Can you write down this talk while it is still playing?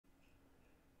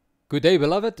Good day,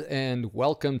 beloved, and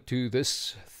welcome to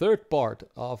this third part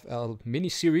of our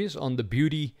mini-series on the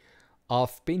beauty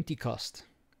of Pentecost.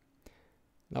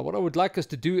 Now, what I would like us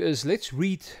to do is let's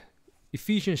read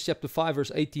Ephesians chapter 5,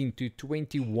 verse 18 to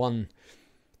 21.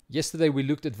 Yesterday we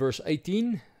looked at verse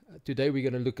 18. Today we're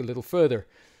going to look a little further.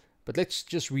 But let's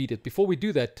just read it. Before we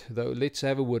do that, though, let's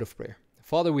have a word of prayer.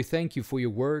 Father, we thank you for your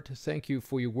word. Thank you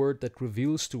for your word that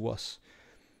reveals to us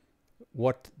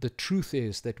what the truth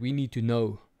is that we need to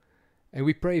know. And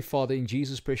we pray, Father, in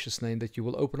Jesus' precious name, that you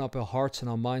will open up our hearts and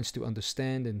our minds to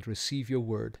understand and receive your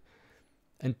word,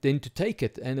 and then to take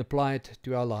it and apply it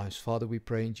to our lives. Father, we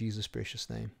pray in Jesus' precious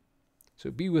name.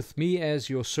 So be with me as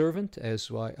your servant,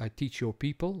 as I teach your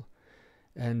people.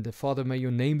 And Father, may your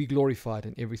name be glorified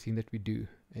in everything that we do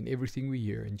and everything we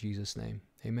hear. In Jesus' name,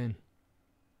 amen.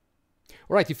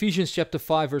 All right, Ephesians chapter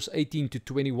 5, verse 18 to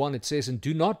 21, it says, "And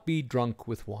do not be drunk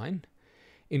with wine,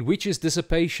 in which is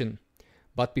dissipation,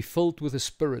 but be filled with the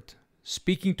Spirit,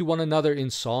 speaking to one another in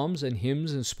psalms and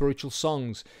hymns and spiritual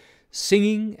songs,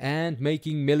 singing and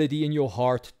making melody in your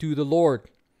heart to the Lord,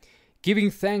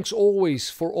 giving thanks always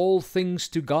for all things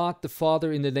to God the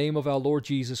Father in the name of our Lord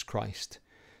Jesus Christ,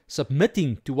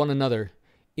 submitting to one another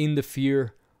in the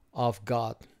fear of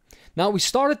God." Now, we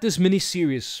started this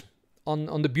mini-series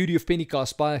on the beauty of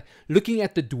Pentecost by looking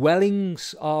at the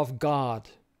dwellings of God.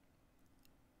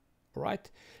 All right?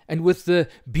 And with the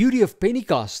beauty of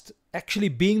Pentecost actually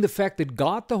being the fact that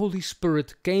God the Holy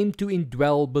Spirit came to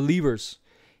indwell believers.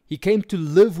 He came to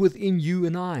live within you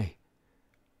and I.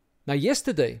 Now,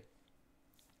 yesterday,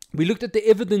 we looked at the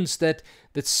evidence that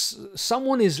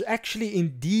someone is actually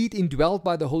indeed indwelled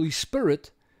by the Holy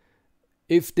Spirit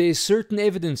if there's certain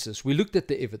evidences. We looked at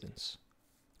the evidence.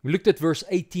 We looked at verse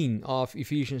 18 of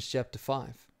Ephesians chapter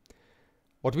 5.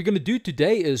 What we're going to do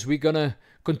today is we're going to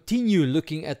continue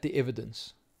looking at the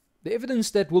evidence. The evidence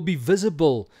that will be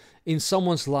visible in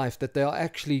someone's life that they are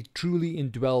actually truly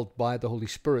indwelled by the Holy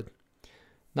Spirit.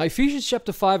 Now, Ephesians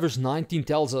chapter 5 verse 19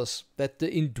 tells us that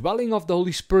the indwelling of the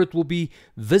Holy Spirit will be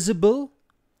visible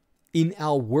in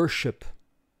our worship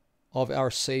of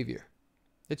our Savior.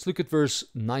 Let's look at verse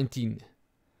 19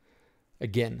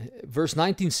 again. Verse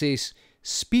 19 says,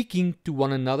 "Speaking to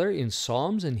one another in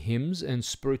psalms and hymns and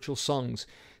spiritual songs,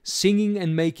 singing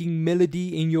and making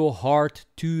melody in your heart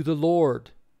to the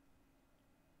Lord."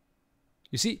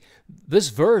 You see, this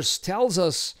verse tells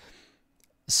us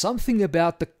something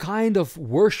about the kind of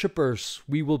worshipers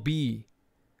we will be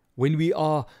when we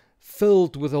are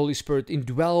filled with the Holy Spirit,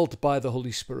 indwelled by the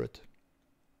Holy Spirit.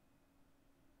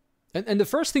 And the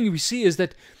first thing we see is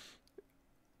that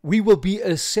we will be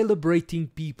a celebrating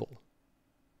people.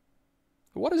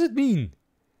 What does it mean?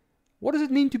 What does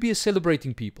it mean to be a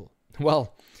celebrating people?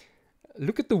 Well,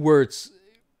 look at the words,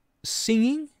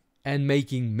 singing and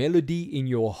making melody in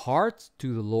your heart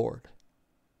to the Lord.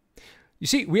 You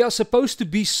see, we are supposed to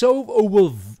be so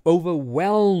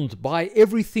overwhelmed by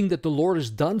everything that the Lord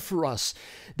has done for us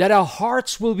that our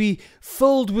hearts will be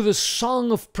filled with a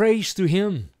song of praise to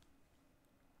Him.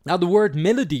 Now, the word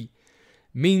melody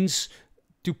means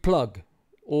to plug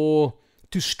or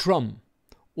to strum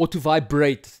or to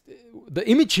vibrate. The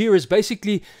image here is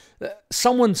basically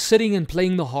someone sitting and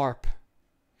playing the harp.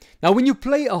 Now, when you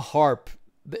play a harp,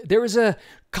 there is a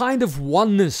kind of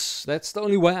oneness. That's the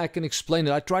only way I can explain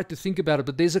it. I tried to think about it,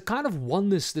 but there's a kind of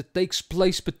oneness that takes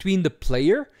place between the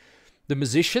player, the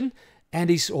musician,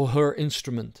 and his or her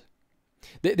instrument.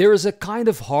 There is a kind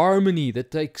of harmony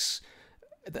that takes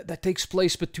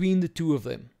place between the two of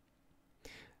them.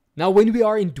 Now, when we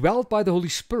are indwelled by the Holy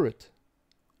Spirit,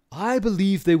 I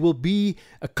believe there will be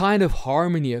a kind of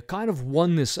harmony, a kind of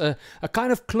oneness, a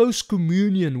kind of close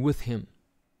communion with Him.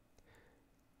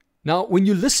 Now, when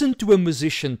you listen to a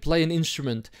musician play an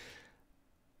instrument,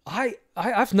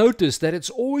 I've noticed that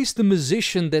it's always the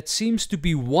musician that seems to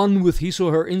be one with his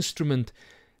or her instrument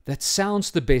that sounds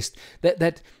the best,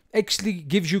 that actually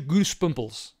gives you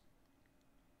goosepimples.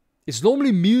 It's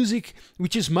normally music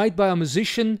which is made by a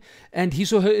musician and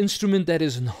his or her instrument that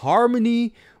is in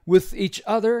harmony with each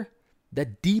other,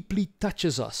 that deeply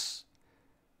touches us.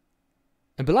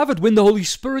 And beloved, when the Holy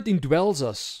Spirit indwells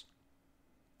us,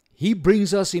 He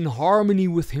brings us in harmony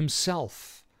with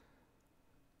Himself.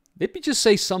 Let me just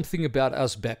say something about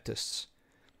us Baptists.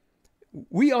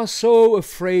 We are so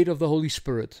afraid of the Holy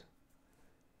Spirit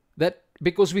that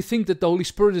because we think that the Holy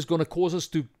Spirit is going to cause us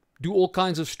to do all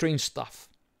kinds of strange stuff.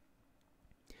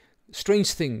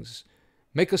 Strange things.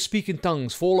 Make us speak in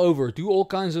tongues, fall over, do all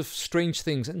kinds of strange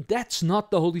things. And that's not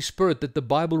the Holy Spirit that the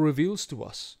Bible reveals to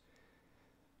us.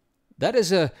 That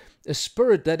is a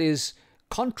spirit that is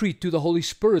contrary to the Holy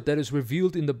Spirit that is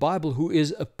revealed in the Bible, who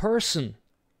is a person.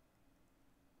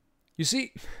 You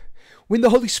see, When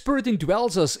the Holy Spirit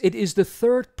indwells us, it is the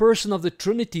third person of the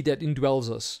Trinity that indwells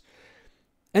us.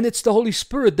 And it's the Holy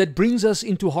Spirit that brings us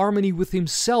into harmony with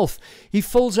Himself. He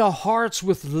fills our hearts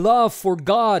with love for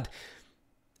God.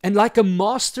 And like a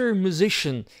master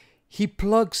musician, He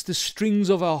plugs the strings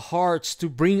of our hearts to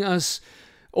bring us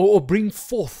or bring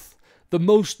forth the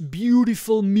most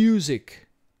beautiful music.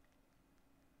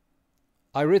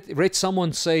 I read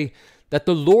someone say that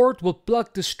the Lord will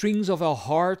plug the strings of our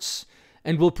hearts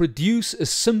and will produce a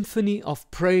symphony of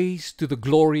praise to the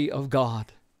glory of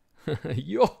God.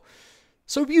 Yo,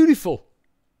 so beautiful.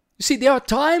 You see, there are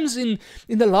times in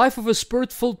the life of a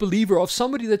Spirit-filled believer, of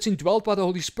somebody that's indwelt by the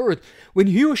Holy Spirit, when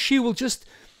he or she will just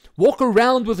walk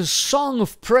around with a song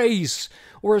of praise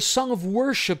or a song of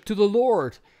worship to the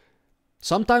Lord.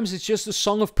 Sometimes it's just a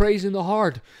song of praise in the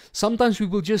heart. Sometimes we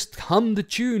will just hum the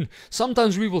tune.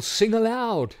 Sometimes we will sing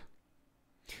aloud.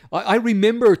 I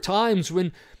remember times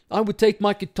when I would take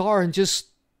my guitar and just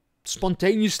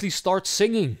spontaneously start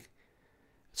singing.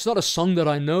 It's not a song that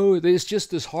I know. There's just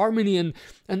this harmony and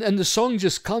the song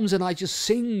just comes and I just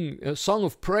sing a song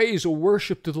of praise or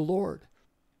worship to the Lord.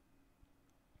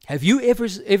 Have you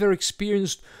ever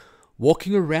experienced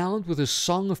walking around with a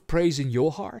song of praise in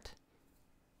your heart?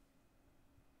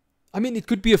 I mean, it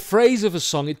could be a phrase of a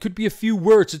song. It could be a few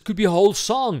words. It could be a whole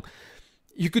song.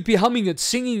 You could be humming it,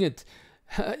 singing it.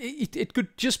 It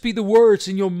could just be the words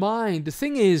in your mind. The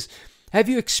thing is, have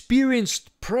you experienced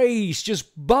praise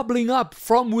just bubbling up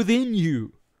from within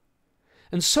you?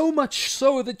 And so much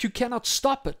so that you cannot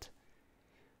stop it.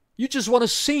 You just want to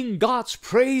sing God's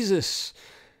praises.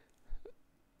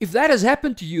 If that has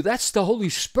happened to you, that's the Holy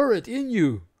Spirit in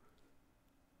you.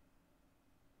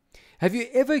 Have you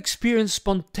ever experienced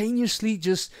spontaneously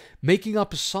just making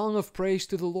up a song of praise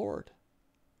to the Lord?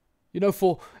 You know,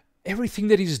 for everything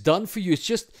that He's done for you, it's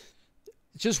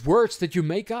just words that you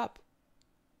make up.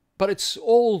 But it's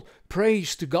all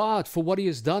praise to God for what He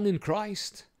has done in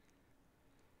Christ.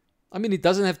 I mean, it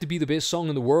doesn't have to be the best song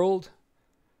in the world.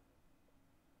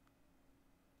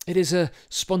 It is a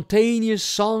spontaneous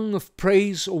song of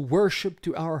praise or worship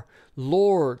to our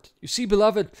Lord. You see,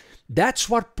 beloved, that's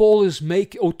what Paul is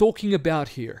talking about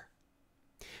here.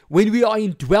 When we are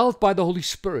indwelt by the Holy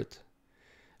Spirit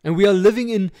and we are living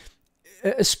in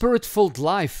a Spirit-filled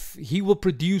life, He will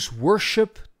produce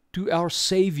worship to our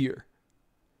Savior.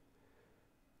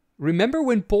 Remember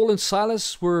when Paul and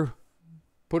Silas were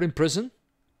put in prison?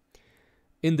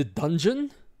 In the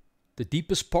dungeon, the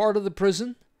deepest part of the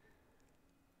prison?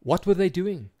 What were they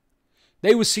doing?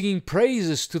 They were singing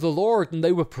praises to the Lord and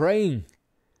they were praying.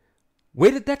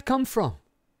 Where did that come from?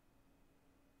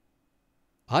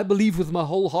 I believe with my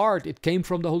whole heart it came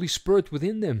from the Holy Spirit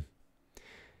within them.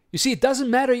 You see, it doesn't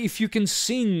matter if you can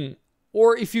sing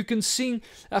or if you can sing,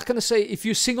 if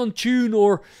you sing on tune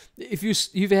or if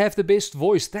you have the best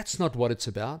voice. That's not what it's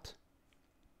about.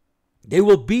 There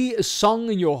will be a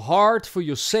song in your heart for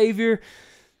your Savior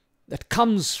that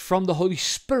comes from the Holy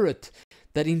Spirit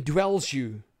that indwells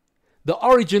you. The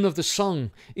origin of the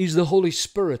song is the Holy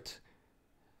Spirit.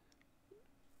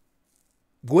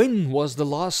 When was the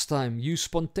last time you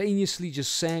spontaneously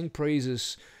just sang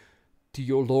praises to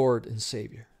your Lord and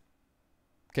Savior?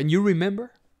 Can you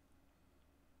remember?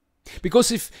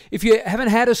 Because if you haven't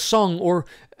had a song or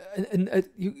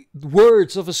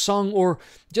words of a song or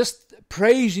just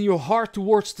praise in your heart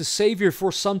towards the Savior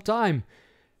for some time,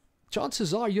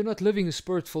 chances are you're not living a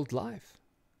Spirit-filled life.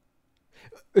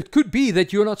 It could be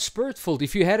that you're not Spirit-filled.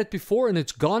 If you had it before and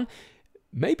it's gone,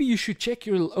 maybe you should check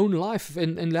your own life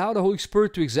and allow the Holy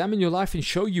Spirit to examine your life and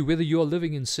show you whether you are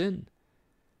living in sin.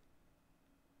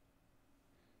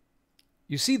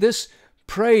 You see, this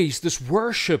praise, this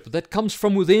worship that comes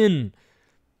from within,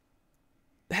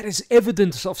 that is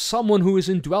evidence of someone who is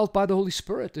indwelt by the Holy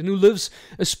Spirit and who lives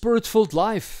a Spirit-filled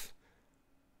life.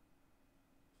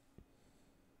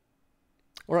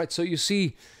 All right, so you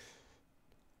see,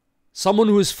 someone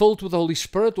who is filled with the Holy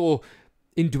Spirit or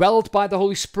indwelt by the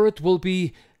Holy Spirit will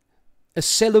be a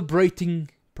celebrating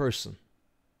person.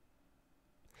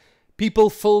 People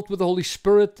filled with the Holy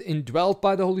Spirit, indwelt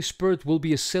by the Holy Spirit, will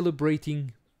be a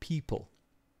celebrating people.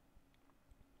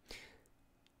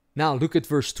 Now look at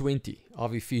verse 20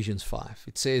 of Ephesians 5.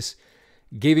 It says,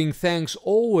 "Giving thanks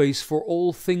always for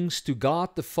all things to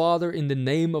God the Father in the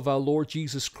name of our Lord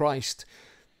Jesus Christ."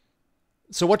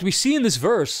 So what we see in this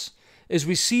verse is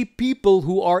we see people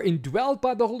who are indwelt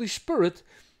by the Holy Spirit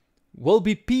will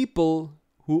be people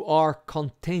who are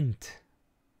content.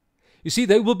 You see,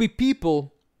 they will be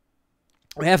people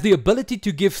who have the ability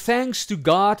to give thanks to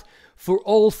God for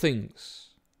all things.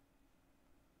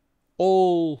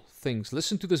 all things.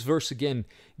 Listen to this verse again.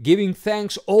 Giving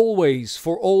thanks always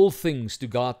for all things to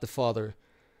God the Father.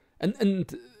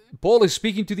 And Paul is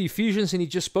speaking to the Ephesians, and he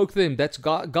just spoke to them. That's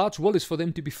God's will is for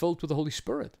them to be filled with the Holy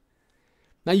Spirit.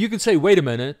 Now you can say, wait a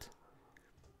minute.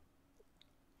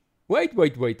 Wait.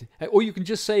 Or you can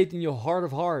just say it in your heart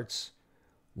of hearts.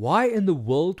 Why in the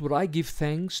world would I give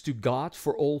thanks to God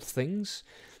for all things?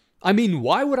 I mean,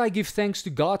 why would I give thanks to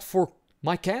God for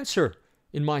my cancer,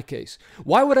 in my case?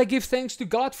 Why would I give thanks to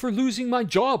God for losing my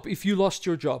job if you lost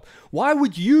your job? Why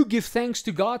would you give thanks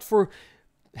to God for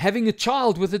having a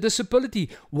child with a disability?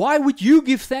 Why would you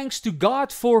give thanks to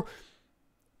God for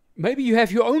maybe you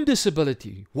have your own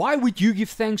disability? Why would you give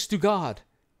thanks to God?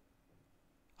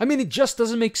 I mean, it just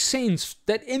doesn't make sense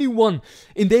that anyone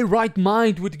in their right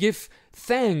mind would give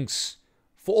thanks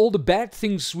for all the bad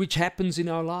things which happens in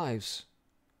our lives.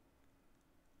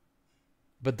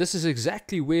 But this is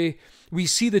exactly where we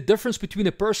see the difference between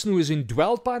a person who is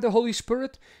indwelt by the Holy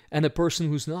Spirit and a person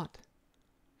who's not.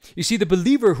 You see, the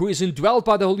believer who is indwelt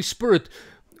by the Holy Spirit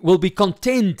will be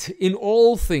content in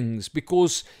all things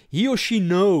because he or she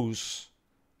knows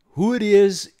who it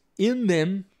is in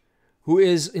them who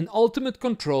is in ultimate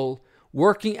control,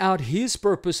 working out His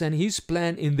purpose and His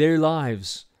plan in their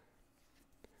lives.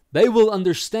 They will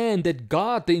understand that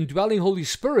God, the indwelling Holy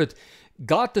Spirit,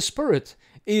 God the Spirit,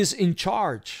 is in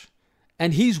charge.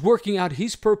 And He's working out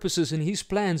His purposes and His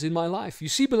plans in my life. You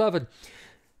see, beloved,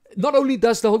 not only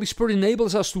does the Holy Spirit enable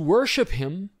us to worship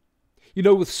Him,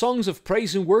 with songs of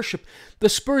praise and worship, the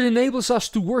Spirit enables us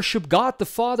to worship God the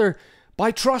Father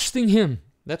by trusting Him.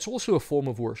 That's also a form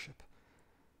of worship.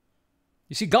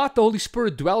 You see, God the Holy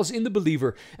Spirit dwells in the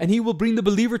believer, and He will bring the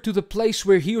believer to the place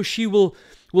where he or she will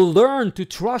learn to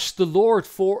trust the Lord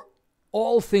for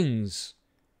all things,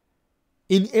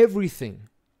 in everything.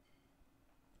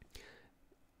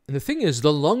 And the thing is,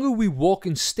 the longer we walk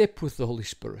in step with the Holy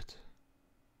Spirit,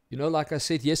 like I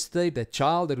said yesterday, that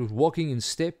child that was walking in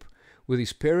step with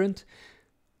his parent,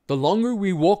 the longer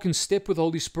we walk in step with the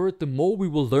Holy Spirit, the more we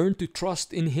will learn to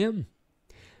trust in Him.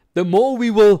 The more we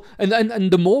will, and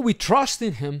the more we trust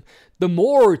in Him, the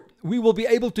more we will be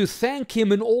able to thank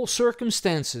Him in all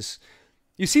circumstances.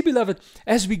 You see, beloved,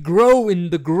 as we grow in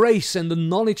the grace and the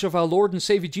knowledge of our Lord and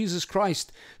Savior Jesus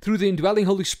Christ through the indwelling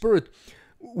Holy Spirit,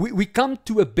 we come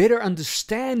to a better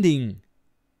understanding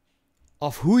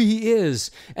of who He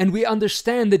is, and we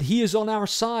understand that He is on our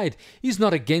side. He's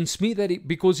not against me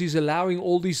because He's allowing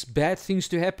all these bad things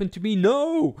to happen to me.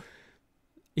 No!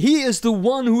 He is the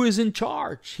one who is in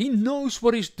charge. He knows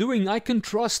what He's doing. I can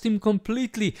trust Him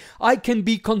completely. I can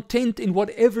be content in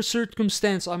whatever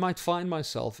circumstance I might find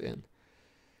myself in.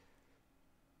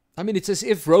 I mean, it's as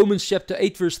if Romans chapter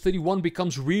 8 verse 31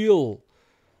 becomes real.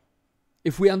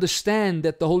 If we understand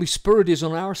that the Holy Spirit is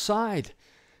on our side,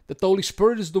 that the Holy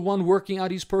Spirit is the one working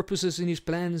out His purposes and His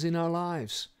plans in our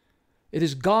lives. It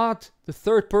is God, the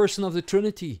third person of the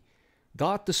Trinity,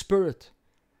 God the Spirit.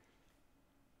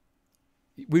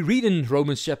 We read in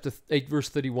Romans chapter 8 verse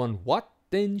 31, "What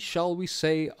then shall we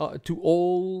say to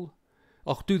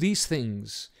these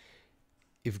things?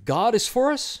 If God is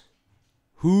for us,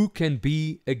 who can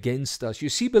be against us?" You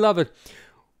see, beloved,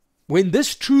 when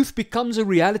this truth becomes a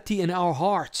reality in our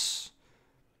hearts,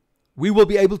 we will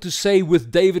be able to say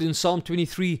with David in Psalm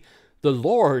 23, "The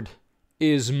Lord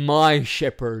is my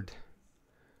shepherd.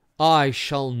 I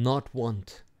shall not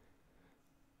want."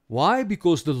 Why?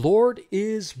 Because the Lord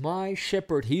is my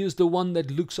shepherd. He is the one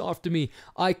that looks after me.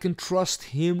 I can trust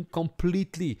Him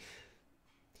completely.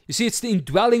 You see, it's the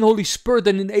indwelling Holy Spirit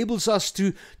that enables us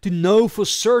to know for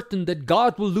certain that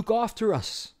God will look after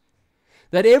us.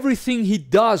 That everything He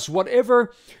does,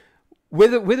 whether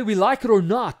we like it or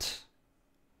not,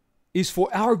 is for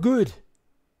our good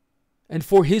and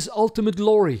for His ultimate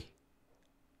glory.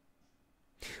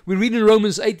 We read in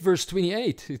Romans 8 verse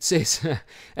 28, it says,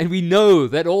 "And we know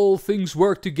that all things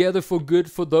work together for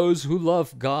good for those who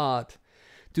love God,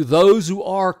 to those who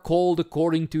are called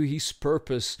according to His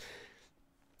purpose."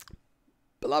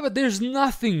 Beloved, there's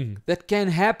nothing that can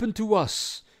happen to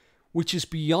us which is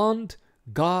beyond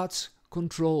God's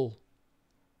control.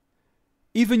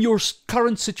 Even your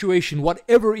current situation,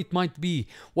 whatever it might be,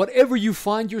 whatever you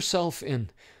find yourself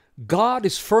in, God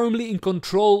is firmly in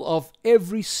control of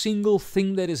every single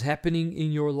thing that is happening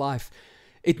in your life.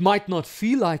 It might not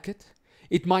feel like it.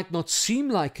 It might not seem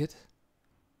like it.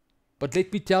 But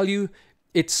let me tell you,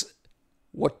 it's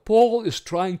what Paul is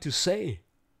trying to say.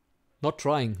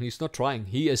 He's not trying.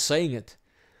 He is saying it.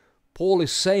 Paul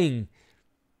is saying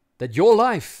that your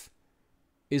life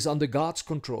is under God's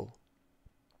control.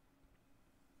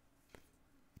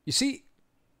 You see,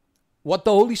 what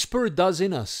the Holy Spirit does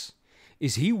in us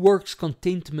is He works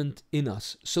contentment in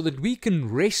us so that we can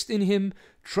rest in Him,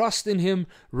 trust in Him,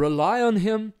 rely on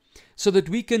Him, so that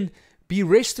we can be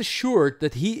rest assured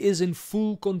that He is in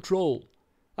full control.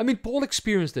 I mean, Paul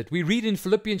experienced it. We read in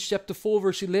Philippians chapter 4,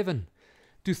 verse 11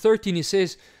 to 13, he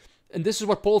says, and this is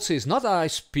what Paul says, not that I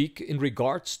speak in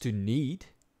regards to need,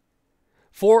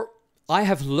 for I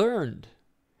have learned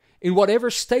in whatever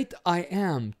state I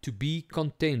am to be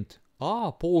content.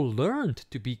 Paul learned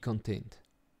to be content.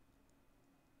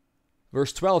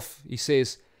 Verse 12, he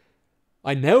says,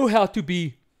 I know how to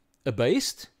be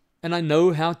abased, and I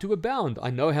know how to abound.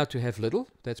 I know how to have little,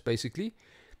 that's basically,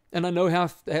 and I know how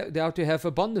to have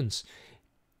abundance.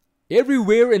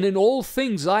 Everywhere and in all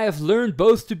things I have learned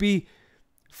both to be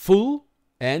full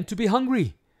and to be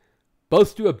hungry,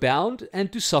 both to abound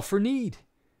and to suffer need.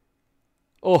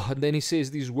 And then he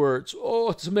says these words.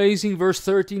 It's amazing. Verse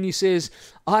 13, he says,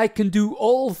 I can do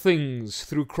all things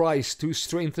through Christ who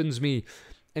strengthens me.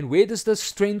 And where does that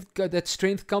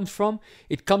strength come from?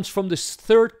 It comes from the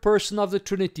third person of the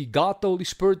Trinity, God the Holy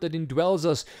Spirit that indwells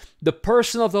us. The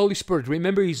person of the Holy Spirit.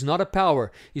 Remember, He's not a power.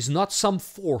 He's not some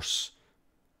force.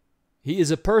 He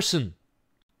is a person.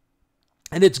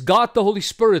 And it's God the Holy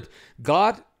Spirit,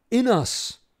 God in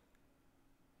us.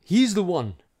 He's the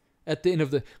one at the end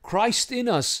of Christ in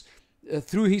us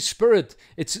through His Spirit.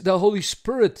 It's the Holy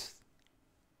Spirit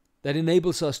that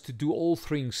enables us to do all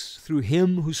things through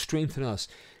Him who strengthens us.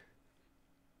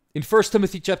 In 1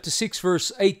 Timothy chapter 6,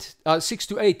 verse 6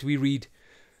 to 8, we read,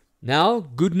 Now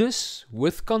goodness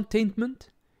with contentment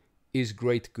is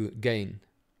great gain.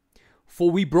 For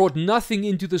we brought nothing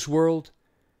into this world,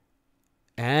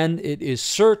 and it is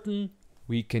certain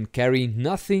we can carry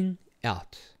nothing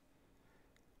out.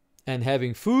 And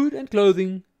having food and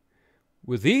clothing,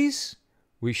 with these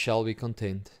we shall be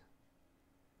content.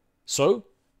 So,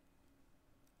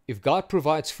 if God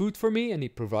provides food for me, and He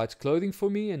provides clothing for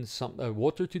me, and some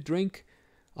water to drink,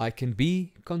 I can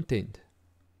be content.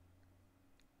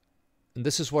 And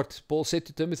this is what Paul said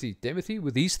to Timothy. Timothy,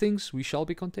 with these things we shall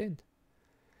be content.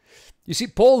 You see,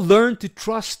 Paul learned to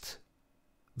trust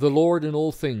the Lord in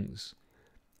all things.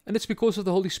 And it's because of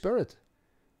the Holy Spirit.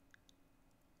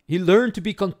 He learned to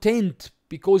be content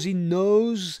because he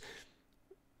knows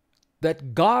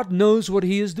that God knows what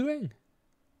He is doing.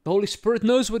 The Holy Spirit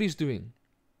knows what He's doing.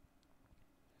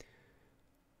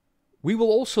 We will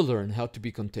also learn how to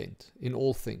be content in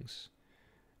all things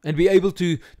and be able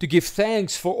to give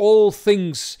thanks for all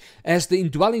things as the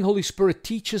indwelling Holy Spirit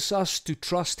teaches us to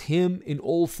trust Him in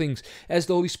all things, as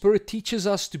the Holy Spirit teaches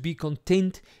us to be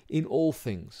content in all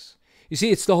things. You see,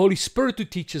 it's the Holy Spirit who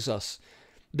teaches us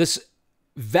this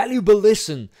valuable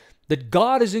lesson that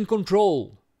God is in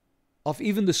control of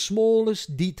even the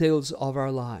smallest details of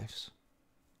our lives.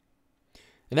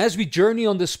 And as we journey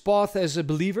on this path as a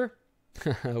believer,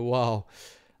 wow,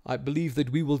 I believe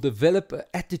that we will develop an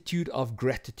attitude of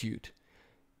gratitude.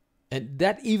 And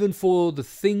that even for the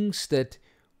things that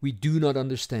we do not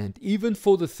understand, even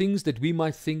for the things that we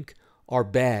might think are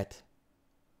bad.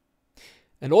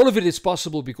 And all of it is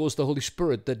possible because the Holy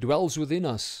Spirit that dwells within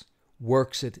us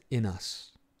works it in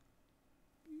us.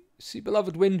 See,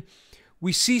 beloved, when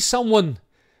we see someone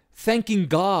thanking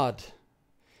God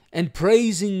and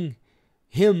praising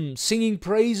Him, singing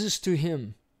praises to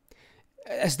Him,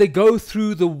 as they go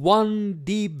through the one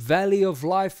deep valley of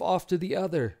life after the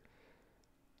other,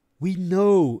 we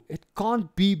know it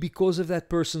can't be because of that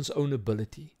person's own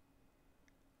ability.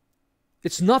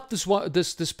 It's not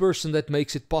this person that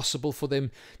makes it possible for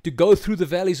them to go through the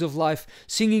valleys of life,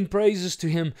 singing praises to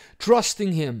Him,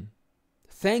 trusting Him,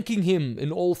 thanking Him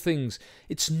in all things.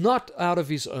 It's not out of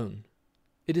his own.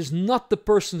 It is not the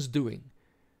person's doing.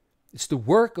 It's the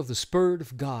work of the Spirit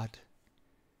of God.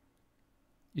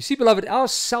 You see, beloved, our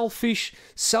selfish,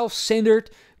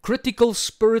 self-centered, critical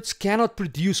spirits cannot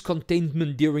produce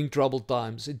contentment during troubled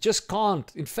times. It just can't.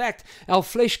 In fact, our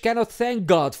flesh cannot thank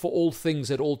God for all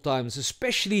things at all times,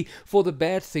 especially for the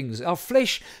bad things. Our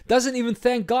flesh doesn't even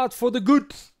thank God for the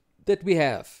good that we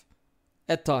have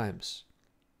at times.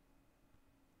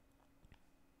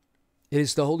 It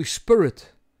is the Holy Spirit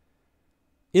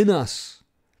in us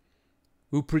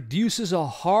who produces a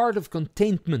heart of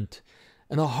contentment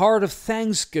and a heart of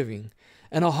thanksgiving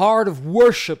and a heart of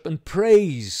worship and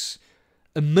praise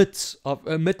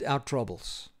amid our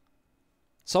troubles.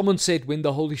 Someone said, when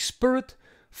the Holy Spirit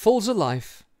fills a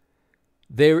life,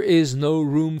 there is no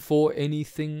room for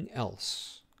anything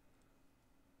else.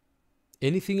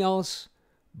 Anything else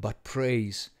but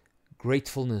praise,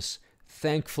 gratefulness,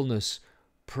 thankfulness,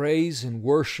 praise and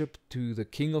worship to the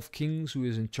King of Kings who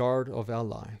is in charge of our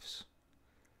lives.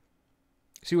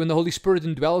 See, when the Holy Spirit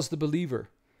indwells the believer,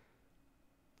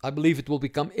 I believe it will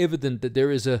become evident that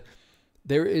there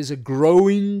is a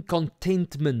growing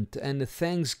contentment and a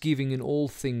thanksgiving in all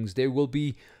things. There will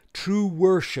be true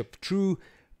worship, true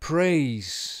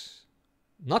praise,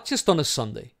 not just on a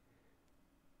Sunday,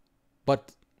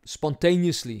 but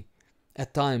spontaneously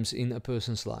at times in a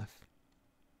person's life.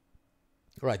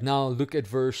 Right, now look at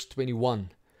verse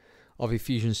 21 of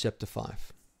Ephesians chapter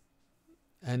 5.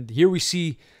 And here we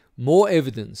see more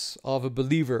evidence of a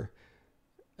believer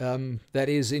that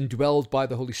is indwelled by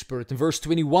the Holy Spirit. In verse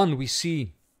 21 we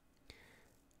see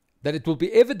that it will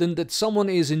be evident that someone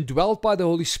is indwelled by the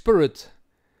Holy Spirit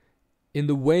in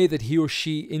the way that he or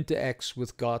she interacts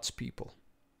with God's people.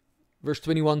 Verse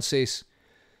 21 says,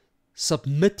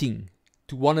 submitting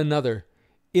to one another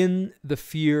in the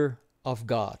fear of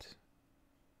God.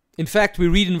 In fact, we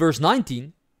read in verse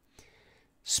 19,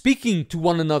 speaking to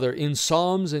one another in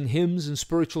psalms and hymns and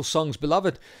spiritual songs.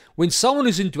 Beloved, when someone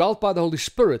is indwelt by the Holy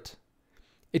Spirit,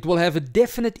 it will have a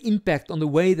definite impact on the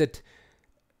way that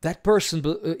that person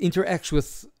interacts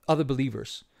with other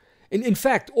believers. In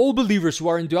fact, all believers who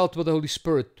are indwelt by the Holy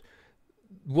Spirit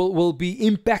will be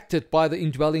impacted by the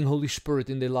indwelling Holy Spirit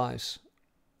in their lives.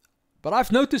 But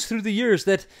I've noticed through the years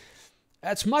that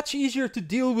it's much easier to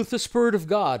deal with the Spirit of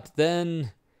God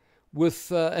than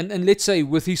with, and let's say,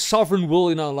 with His sovereign will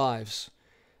in our lives,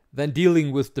 than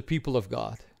dealing with the people of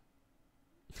God.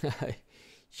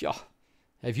 Yeah.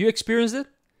 Have you experienced it?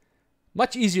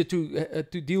 Much easier to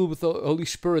deal with the Holy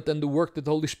Spirit and the work that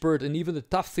the Holy Spirit and even the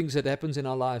tough things that happens in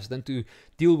our lives than to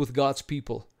deal with God's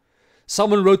people.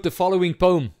 Someone wrote the following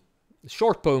poem, a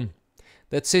short poem,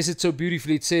 that says it so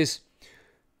beautifully. It says,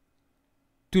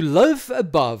 to live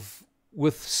above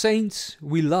with saints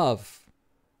we love.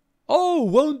 Oh,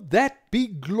 won't that be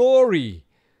glory?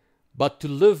 But to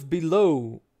live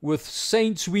below with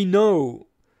saints we know.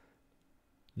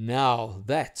 Now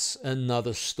that's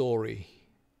another story.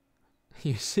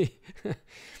 You see,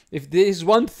 if there is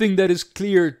one thing that is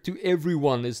clear to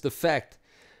everyone, is the fact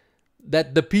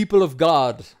that the people of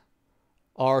God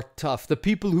are tough. The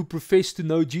people who profess to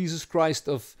know Jesus Christ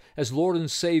as Lord and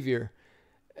Savior,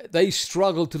 they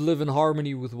struggle to live in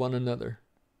harmony with one another.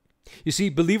 You see,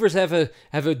 believers have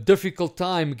a difficult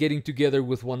time getting together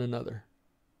with one another.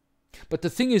 But the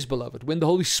thing is, beloved, when the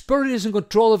Holy Spirit is in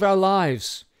control of our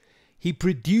lives, He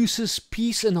produces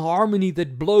peace and harmony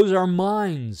that blows our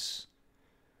minds.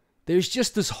 There's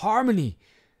just this harmony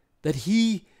that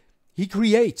He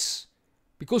creates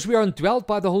because we are indwelt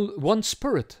by the one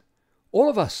Spirit. All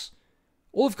of us,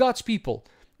 all of God's people.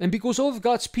 And because all of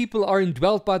God's people are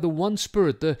indwelt by the one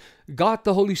Spirit, God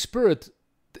the Holy Spirit,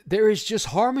 there is just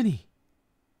harmony.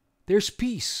 There's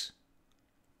peace.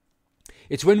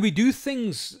 It's when we do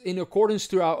things in accordance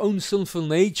to our own sinful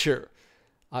nature,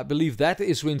 I believe that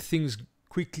is when things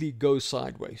quickly go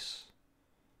sideways.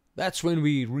 That's when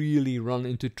we really run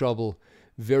into trouble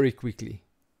very quickly.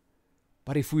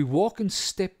 But if we walk in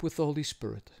step with the Holy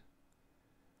Spirit,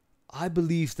 I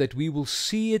believe that we will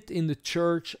see it in the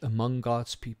church among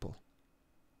God's people.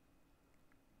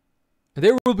 And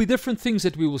there will be different things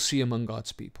that we will see among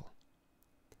God's people.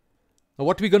 Now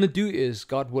what we're going to do is,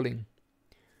 God willing,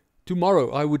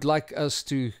 tomorrow I would like us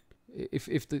to, if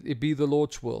it be the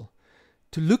Lord's will,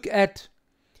 to look at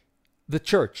the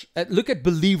church, look at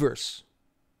believers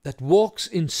that walks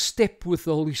in step with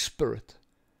the Holy Spirit.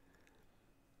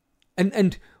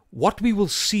 And what we will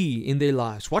see in their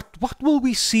lives. What will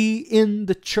we see in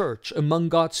the church among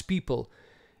God's people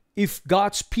if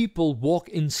God's people walk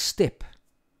in step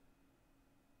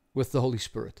with the Holy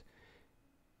Spirit?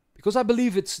 Because I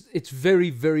believe it's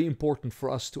very, very important for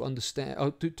us to understand,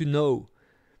 or to know.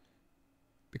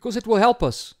 Because it will help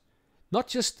us, not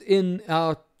just in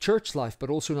our church life,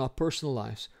 but also in our personal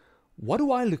lives. What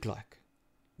do I look like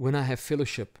when I have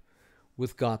fellowship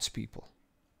with God's people?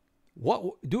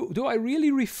 What do I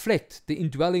really reflect the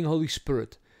indwelling Holy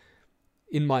Spirit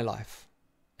in my life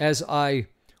as I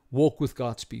walk with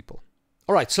God's people?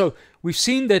 All right, so we've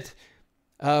seen that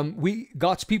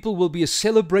God's people will be a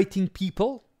celebrating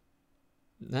people,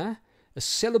 a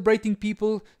celebrating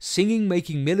people, singing,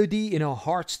 making melody in our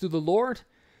hearts to the Lord.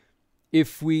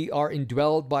 If we are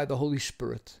indwelled by the Holy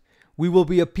Spirit, we will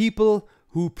be a people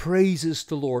who praises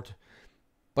the Lord.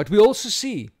 But we also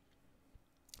see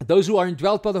those who are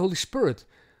indwelt by the Holy Spirit,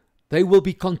 they will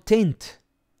be content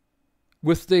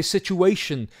with their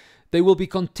situation. They will be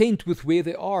content with where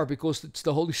they are because it's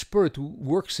the Holy Spirit who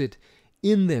works it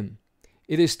in them.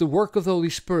 It is the work of the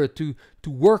Holy Spirit to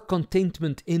work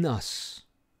contentment in us.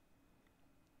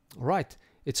 All right,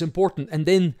 it's important. And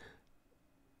then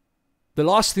the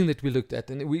last thing that we looked at,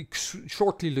 and we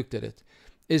shortly looked at it,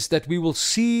 is that we will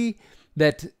see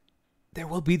that there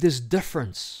will be this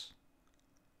difference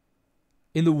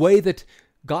in the way that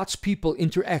God's people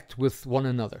interact with one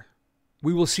another.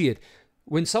 We will see it.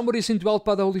 When somebody is indwelt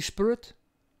by the Holy Spirit,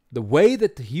 the way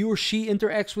that he or she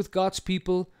interacts with God's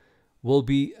people will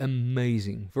be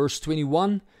amazing. Verse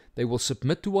 21, they will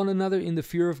submit to one another in the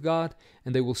fear of God,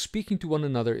 and they will speaking to one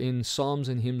another in psalms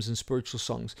and hymns and spiritual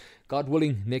songs. God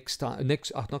willing,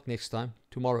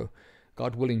 tomorrow,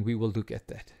 God willing, we will look at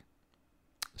that.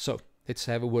 So, let's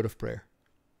have a word of prayer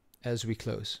as we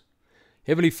close.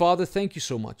 Heavenly Father, thank you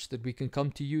so much that we can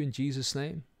come to you in Jesus'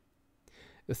 name.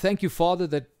 Thank you, Father,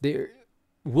 that there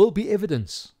will be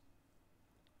evidence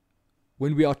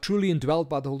when we are truly indwelt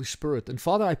by the Holy Spirit. And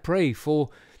Father, I pray for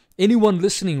anyone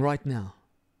listening right now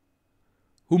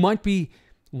who might be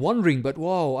wondering, but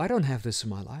whoa, I don't have this in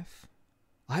my life.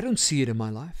 I don't see it in my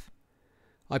life.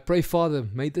 I pray, Father,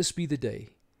 may this be the day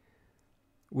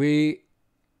we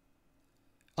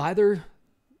either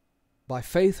by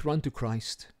faith run to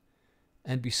Christ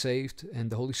and be saved, and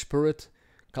the Holy Spirit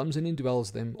comes and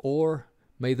indwells them, or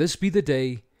may this be the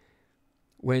day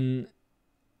when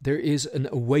there is an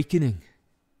awakening,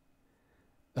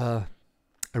 a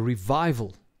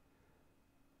revival,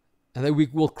 and that we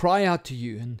will cry out to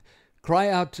you and cry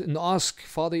out and ask,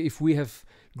 Father, if we have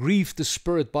grieved the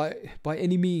Spirit by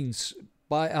any means,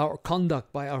 by our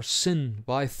conduct, by our sin,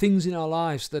 by things in our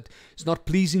lives that is not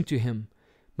pleasing to Him.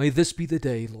 May this be the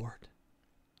day, Lord.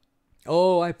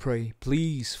 Oh, I pray,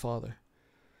 please, Father,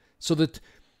 so that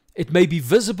it may be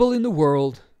visible in the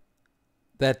world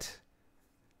that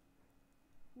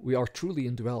we are truly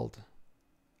indwelled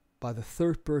by the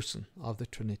third person of the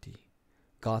Trinity,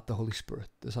 God the Holy Spirit.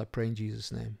 This I pray in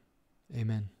Jesus' name.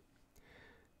 Amen.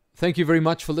 Thank you very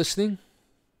much for listening.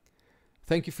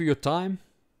 Thank you for your time.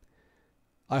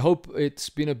 I hope it's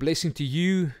been a blessing to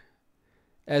you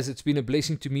as it's been a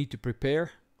blessing to me to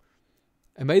prepare.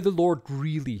 And may the Lord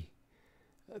really,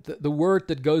 the word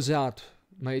that goes out,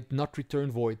 may it not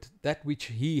return void, that which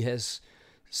He has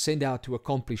sent out to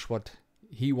accomplish what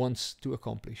He wants to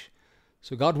accomplish.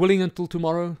 So God willing, until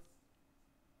tomorrow,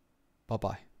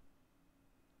 bye-bye.